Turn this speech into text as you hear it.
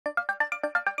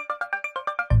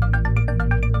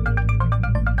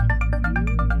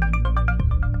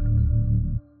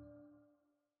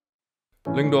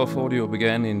Lyngdorf Audio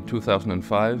began in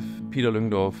 2005. Peter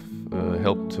Lyngdorf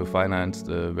helped to finance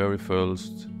the very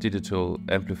first digital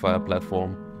amplifier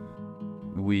platform.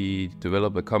 We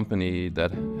developed a company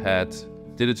that had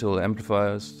digital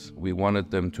amplifiers. We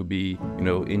wanted them to be,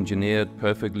 engineered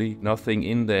perfectly. Nothing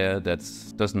in there that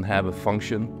doesn't have a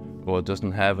function or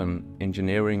doesn't have an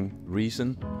engineering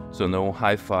reason. So no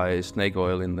hi-fi snake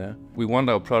oil in there. We want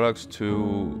our products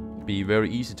to be very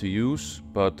easy to use,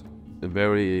 but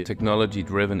very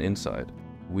technology-driven inside.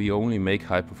 We only make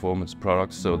high-performance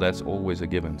products, so that's always a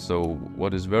given. So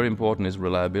what is very important is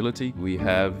reliability. We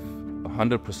have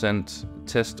 100%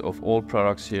 test of all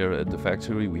products here at the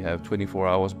factory. We have 24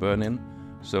 hours burn-in.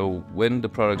 So when the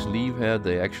products leave here,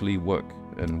 they actually work,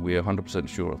 and we are 100%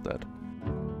 sure of that.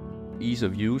 Ease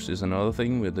of use is another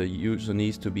thing, where the user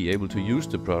needs to be able to use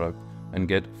the product and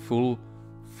get full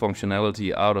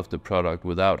functionality out of the product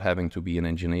without having to be an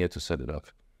engineer to set it up.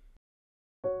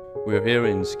 We're here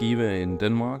in Skive in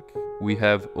Denmark. We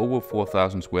have over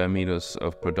 4,000 square meters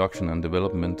of production and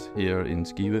development here in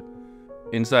Skive.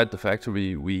 Inside the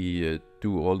factory, we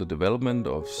do all the development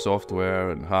of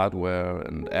software and hardware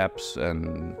and apps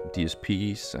and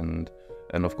DSPs and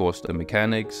of course the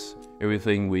mechanics,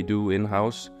 everything we do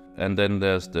in-house. And then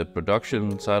there's the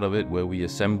production side of it, where we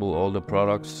assemble all the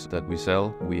products that we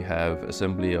sell. We have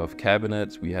assembly of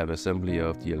cabinets, we have assembly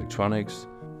of the electronics.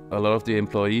 A lot of the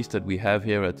employees that we have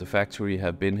here at the factory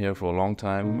have been here for a long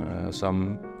time,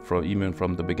 some even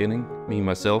from the beginning. Me,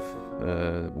 myself,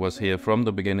 was here from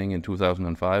the beginning in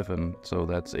 2005, and so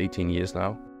that's 18 years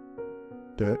now.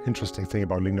 The interesting thing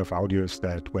about Lyngdorf Audio is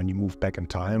that when you move back in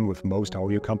time with most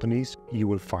audio companies, you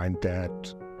will find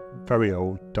that very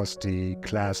old, dusty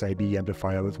Class AB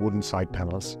amplifier with wooden side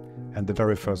panels. And the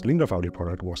very first Lyngdorf Audio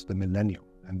product was the Millennium.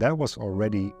 And that was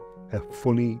already a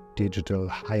fully digital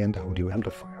high-end audio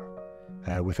amplifier.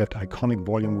 With that iconic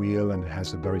volume wheel, and it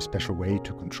has a very special way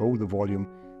to control the volume.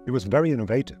 It was very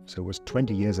innovative, so it was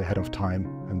 20 years ahead of time,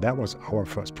 and that was our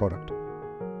first product.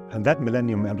 And that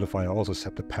Millennium amplifier also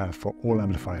set the path for all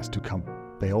amplifiers to come.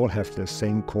 They all have the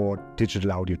same core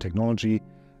digital audio technology,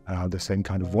 the same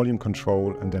kind of volume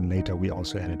control, and then later we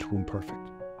also added RoomPerfect.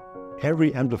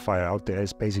 Every amplifier out there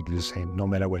is basically the same, no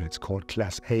matter whether it's called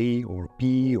Class A or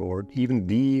B or even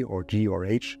D or G or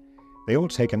H. They all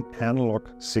take an analog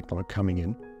signal coming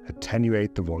in,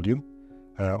 attenuate the volume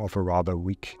of a rather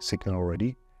weak signal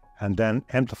already, and then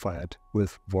amplify it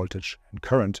with voltage and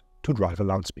current to drive a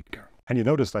loudspeaker. And you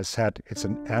noticed I said it's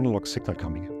an analog signal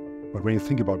coming in. But when you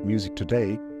think about music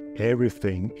today,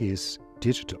 everything is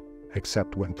digital,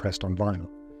 except when pressed on vinyl.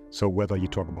 So whether you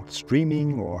talk about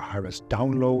streaming or high-res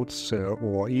downloads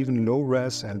or even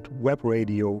low-res and web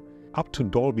radio, up to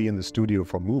Dolby in the studio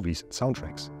for movies and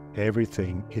soundtracks,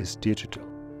 everything is digital.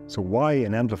 So why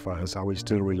in amplifiers are we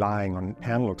still relying on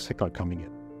analog signal coming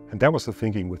in? And that was the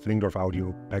thinking with Lyngdorf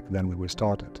Audio back then when we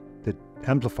started. The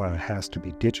amplifier has to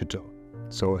be digital.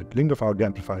 So a Lyngdorf Audio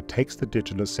amplifier takes the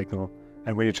digital signal,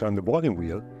 and when you turn the volume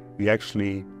wheel, we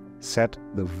actually set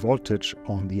the voltage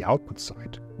on the output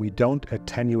side. We don't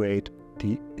attenuate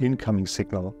the incoming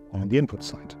signal on the input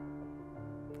side.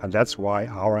 And that's why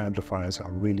our amplifiers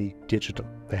are really digital.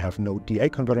 They have no DA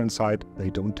converter inside, they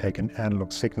don't take an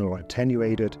analog signal or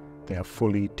attenuate it, they are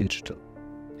fully digital.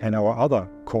 And our other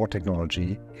core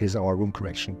technology is our room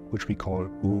correction, which we call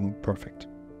RoomPerfect.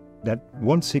 That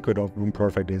one secret of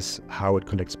RoomPerfect is how it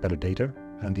collects better data,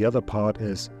 and the other part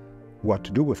is what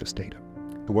to do with this data.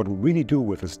 So what we really do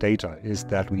with this data is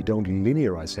that we don't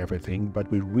linearize everything, but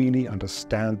we really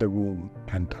understand the room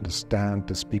and understand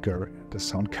the speaker, the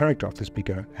sound character of the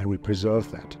speaker, and we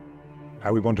preserve that.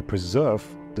 And we want to preserve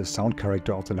the sound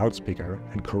character of the loudspeaker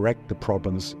and correct the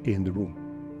problems in the room.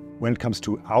 When it comes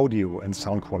to audio and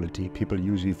sound quality, people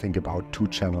usually think about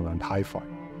 2-channel and hi-fi.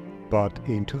 But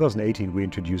in 2018, we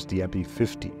introduced the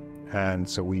MP50. And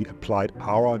so we applied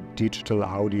our digital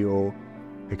audio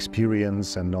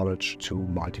experience and knowledge to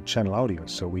multi-channel audio.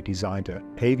 So we designed an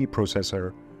AV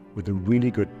processor with a really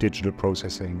good digital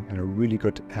processing and a really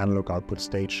good analog output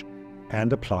stage,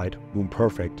 and applied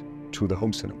RoomPerfect to the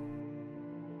home cinema.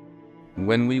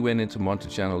 When we went into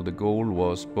multi-channel, the goal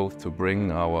was both to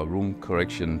bring our room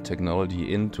correction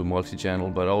technology into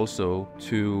multi-channel, but also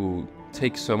to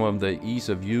take some of the ease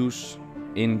of use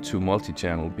into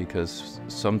multi-channel, because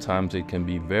sometimes it can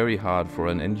be very hard for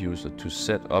an end user to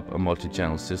set up a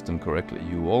multi-channel system correctly.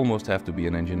 You almost have to be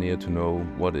an engineer to know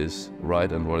what is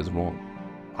right and what is wrong.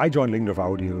 I joined Lyngdorf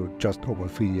Audio just over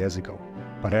 3 years ago,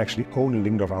 but I actually own a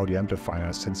Lyngdorf Audio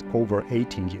amplifier since over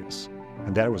 18 years,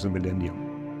 and that was a Millennium.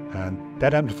 And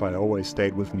that amplifier always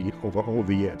stayed with me over all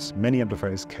the years. Many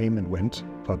amplifiers came and went,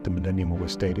 but the Millennium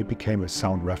always stayed. It became a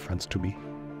sound reference to me.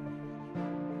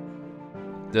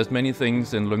 There's many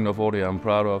things in Lyngdorf Audio I'm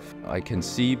proud of. I can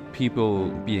see people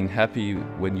being happy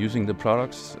when using the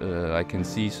products. I can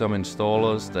see some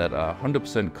installers that are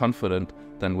 100% confident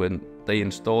that when they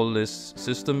install this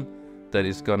system, that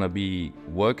it's gonna be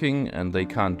working and they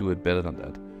can't do it better than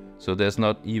that. So there's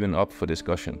not even up for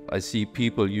discussion. I see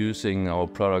people using our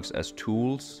products as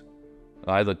tools,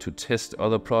 either to test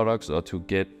other products or to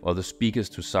get other speakers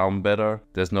to sound better.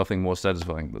 There's nothing more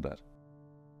satisfying than that.